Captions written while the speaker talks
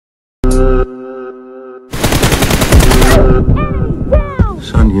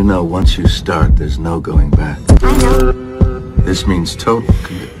you know once you start, there's no going back. I know. This means total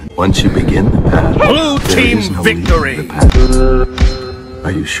commitment. Once you begin the path, Blue there team is no victory! leaving the path.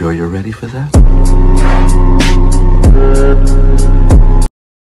 Are you sure you're ready for that?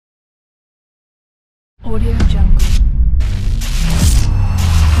 Audio Jungle.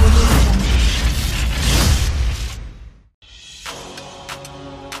 Audio Jungle.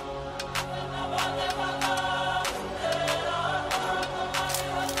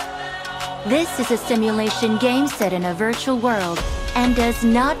 This is a simulation game set in a virtual world and does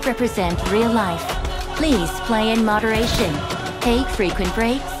not represent real life. Please play in moderation, take frequent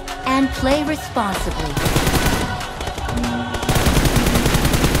breaks, and play responsibly.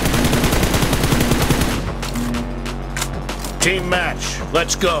 Team match,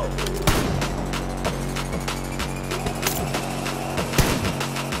 let's go.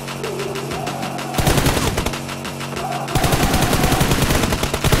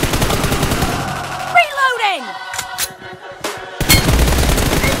 Reloading!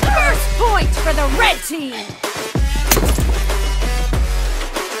 First point for the red team!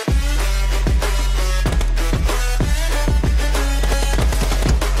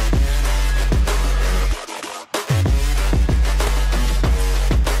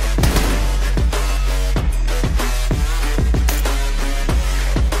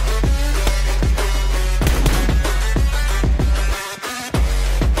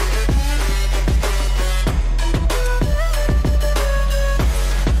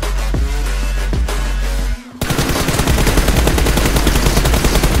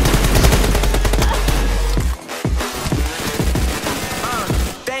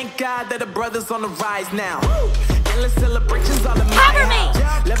 That the brothers on the rise now. Endless celebrations all in my Cover me!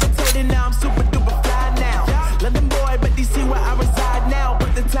 house. Levitating now, I'm super duper fly now. London boy, but they see where I reside now.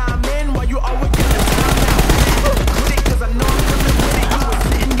 Put the time in while you always get the time out. Quit it, cause I know I'm coming with it. You were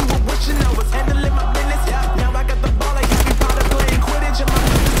sitting, you were wishing I was handling my business. Now I got the ball like Harry Potter playing Quidditch. And my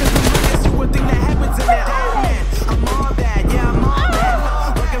business is the biggest. You would think that happens in that. Oh man, I'm all that, yeah, I'm all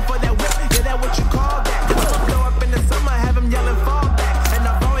that. Working for that whip, yeah, that what you call that. Blow up in the summer, have them yelling fall back. And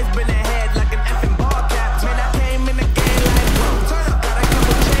I've always been ahead like an effing ball cap. Man, I came in the game like bro. Got a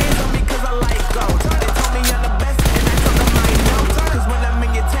couple chains on me cause I like gold. They told me I'm the best and I told them I know. Cause when I'm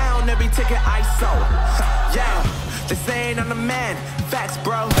in your town, every ticket I sold. Yeah, they saying I'm the man. Facts,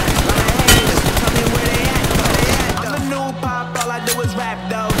 bro. Tell me where they at. I'm the new pop, all I do is rap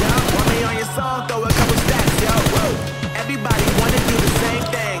though. Want me on your song, throw a couple stacks, yo. Everybody wanna do the same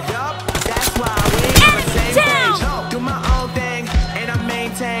thing. That's why we ain't on the same page. Do my own thing and I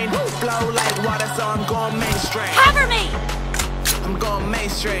maintain. Flow like water, so I'm going mainstream. Cover me! I'm going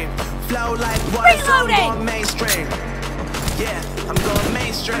mainstream. Flow like water, so I'm Reloading! going mainstream. Yeah, I'm going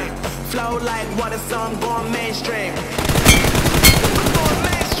mainstream. Flow like water, so I'm going mainstream. I'm going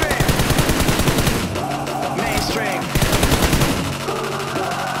mainstream. Mainstream.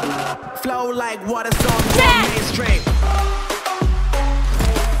 Flow like water, so I'm going mainstream.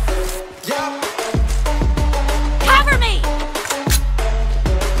 Yup. Cover me!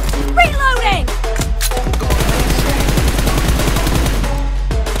 Reloading!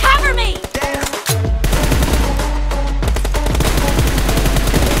 Cover me!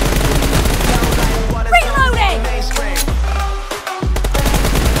 Reloading!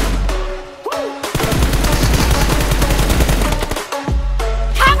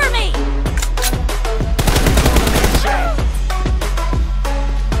 Cover me!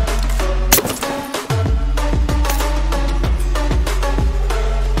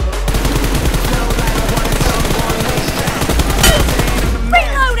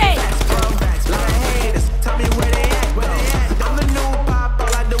 Reloading! Tell me where they at. I'm the new pop,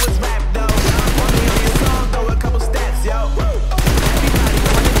 all I do is rap though. Want me on your song, throw a couple stats, yo. Everybody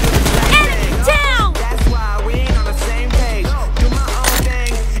wanna do the same Enemy thing. down! That's why we ain't on the same page. Do my own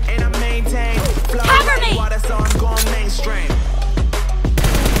thing and I maintain. Flow Cover like me! water, so I'm going mainstream.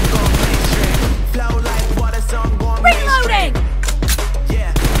 Going mainstream. Flow like water, so I'm going Reloading! mainstream.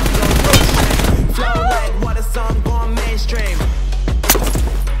 Yeah, I'm going mainstream. Flow like water, so I'm going mainstream.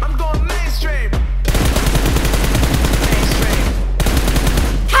 I'm going mainstream. Mainstream.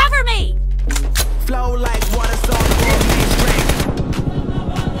 Cover me! Flow like water, so I'm going mainstream.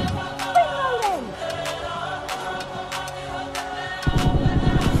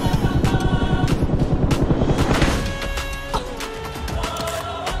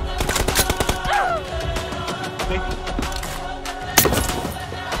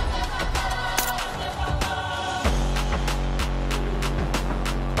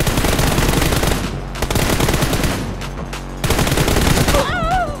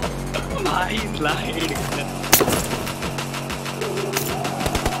 lain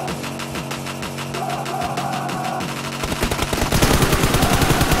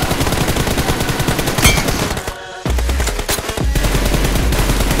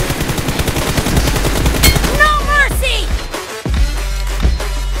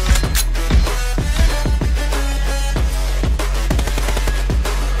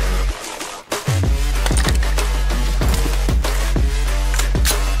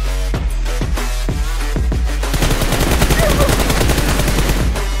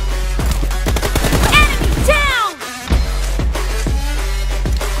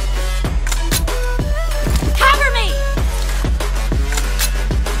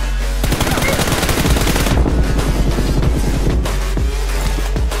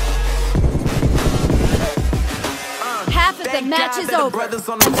over. Brothers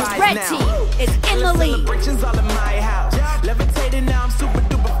on the rise Red now. team is in the lead. Celebrations all in my house. Levitating now, I'm super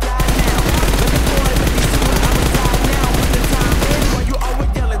duper fly now. Let me boy, let me see where I reside now. Put the time in while you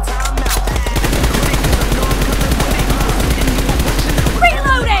always yelling time out.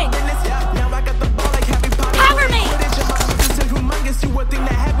 Reloading! Now I got the ball like Harry Potter. Cover me! This is humongous, you would think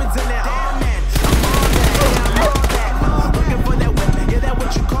that happens in there. Oh man, I'm all that. Looking for that whip, yeah, that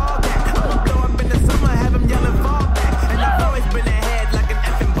what you call that. I'ma blow up in the summer, have them yelling fall back. And I've always been ahead like an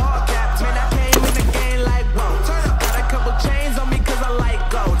effing ball cap. Man, I came in the game like, whoa. Got a couple chains on me cause I like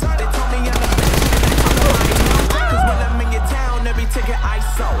gold. They told me I'm the best, and I know. Cause when I'm in your town, every ticket I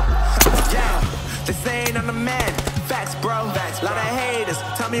sold. Yeah, they saying I'm the man. Facts, bro. Facts. Lot of haters.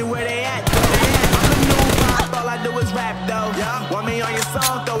 Tell me where they at. I'm the new pop. All I do is rap, though. Want me on your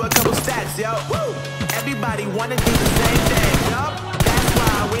song? Throw a couple stats, yo. Woo. Everybody wanna do the same thing. That's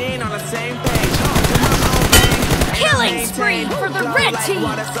why we ain't on the same page. Do my own thing. Killing spree for the red team.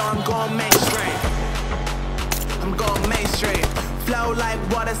 Water, so I'm going mainstream. I'm going mainstream. Flow like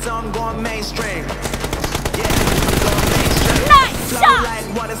water, so I'm going mainstream. Yeah, I'm going mainstream. Nice Flow shot. like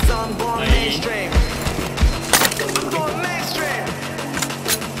water, so I'm going mainstream. I'm going mainstream.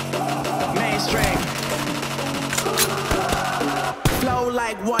 Mainstream. Flow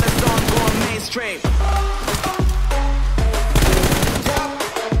like water, so I'm going mainstream.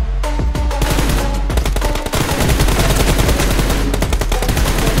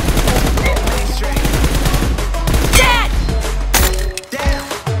 Mainstream. Dead! Damn.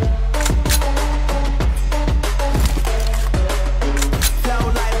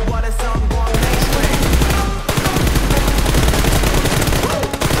 Flow like water, so I'm going mainstream.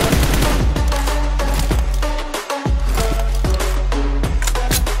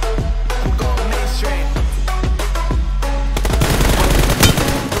 I'm going mainstream.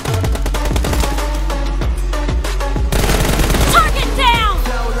 Target down!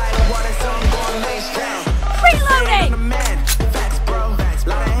 Flow like water, so I'm going mainstream. Reloading! I'm the man. Facts, bro.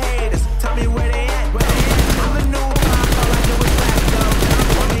 Lot of haters. Tell me where they at. I'm the new pop. All I do is rap, though.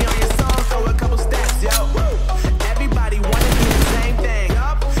 Want me on your song? Throw a couple stats, yo. Everybody wanna do the same thing.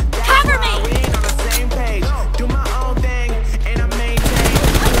 That's Cover why me! we ain't on the same page. Do my own thing, and I maintain.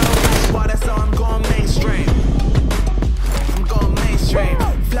 Flow like water, so I'm going mainstream. I'm going mainstream.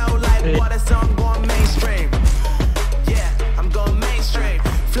 Flow like water, so I'm going mainstream. Yeah, I'm going mainstream.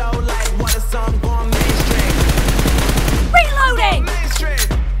 Flow like water, so I'm going mainstream. Reloading! Mainstream.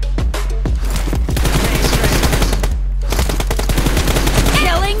 Mainstream.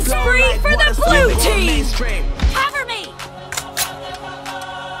 Killing Flow spree like for the water, so I'm blue going team! mainstream. Cover me!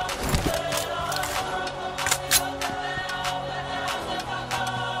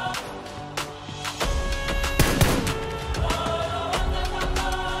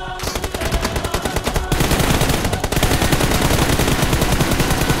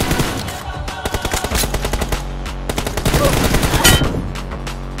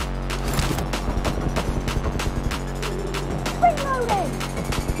 Reloading!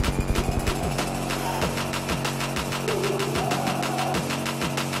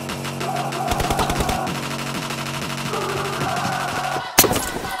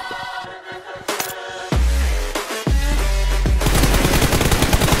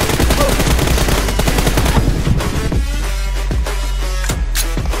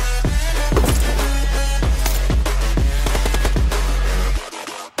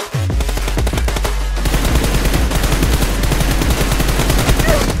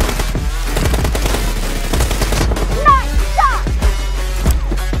 Nice shot!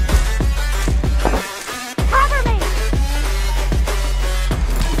 Cover me!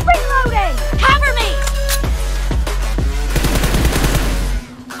 Reloading! Cover me!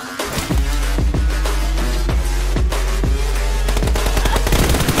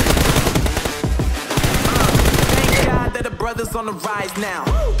 Thank God that the brothers on the rise now.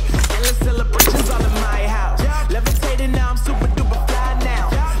 Endless celebrations all in my house. Levitating now, I'm super duper fly now.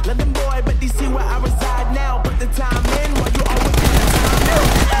 London boy, but DC where I reside now. Put the time in while you always got the time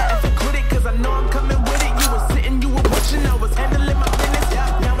out. If I quit it, cause I know I'm coming with it. You were sitting, you were watching, I was handling my business.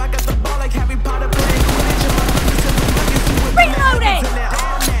 Now I got the ball like Harry Potter playing Quidditch. And my business is humongous, you would think that Reloading! happens in there.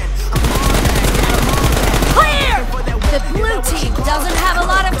 Oh man, I'm on that, yeah, I'm on that. Clear! For that The whip, yeah, blue that what you team call doesn't that. have a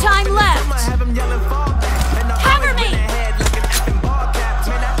lot of time I'ma left. have them yelling fall back. And I've Cover always me! been ahead like an effing ball cap.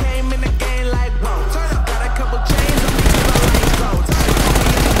 Man, I came in the game like, whoa. Got a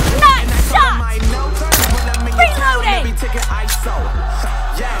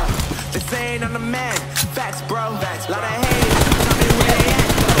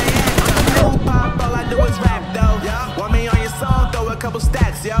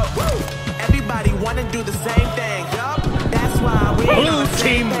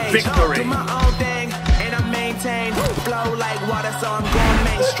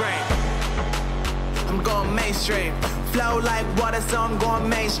mainstream. I'm going mainstream. Flow like water, so I'm going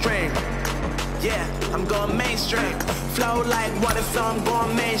mainstream. Yeah, I'm going mainstream. Flow like water, so I'm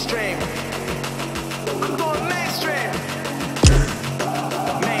going mainstream. I'm going mainstream.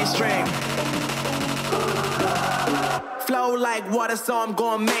 Mainstream. Flow like water, so I'm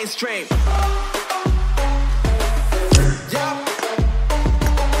going mainstream.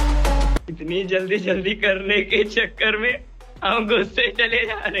 इतनी जल्दी जल्दी करने के चक्कर में हम गुस्से चले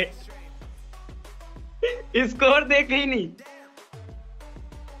जा रहे, स्कोर देख ही नहीं।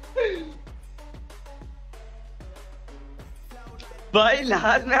 भाई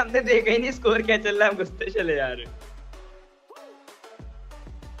लास्ट में हमने देखा ही नहीं स्कोर क्या चल रहा है, हम गुस्से चले जा रहे।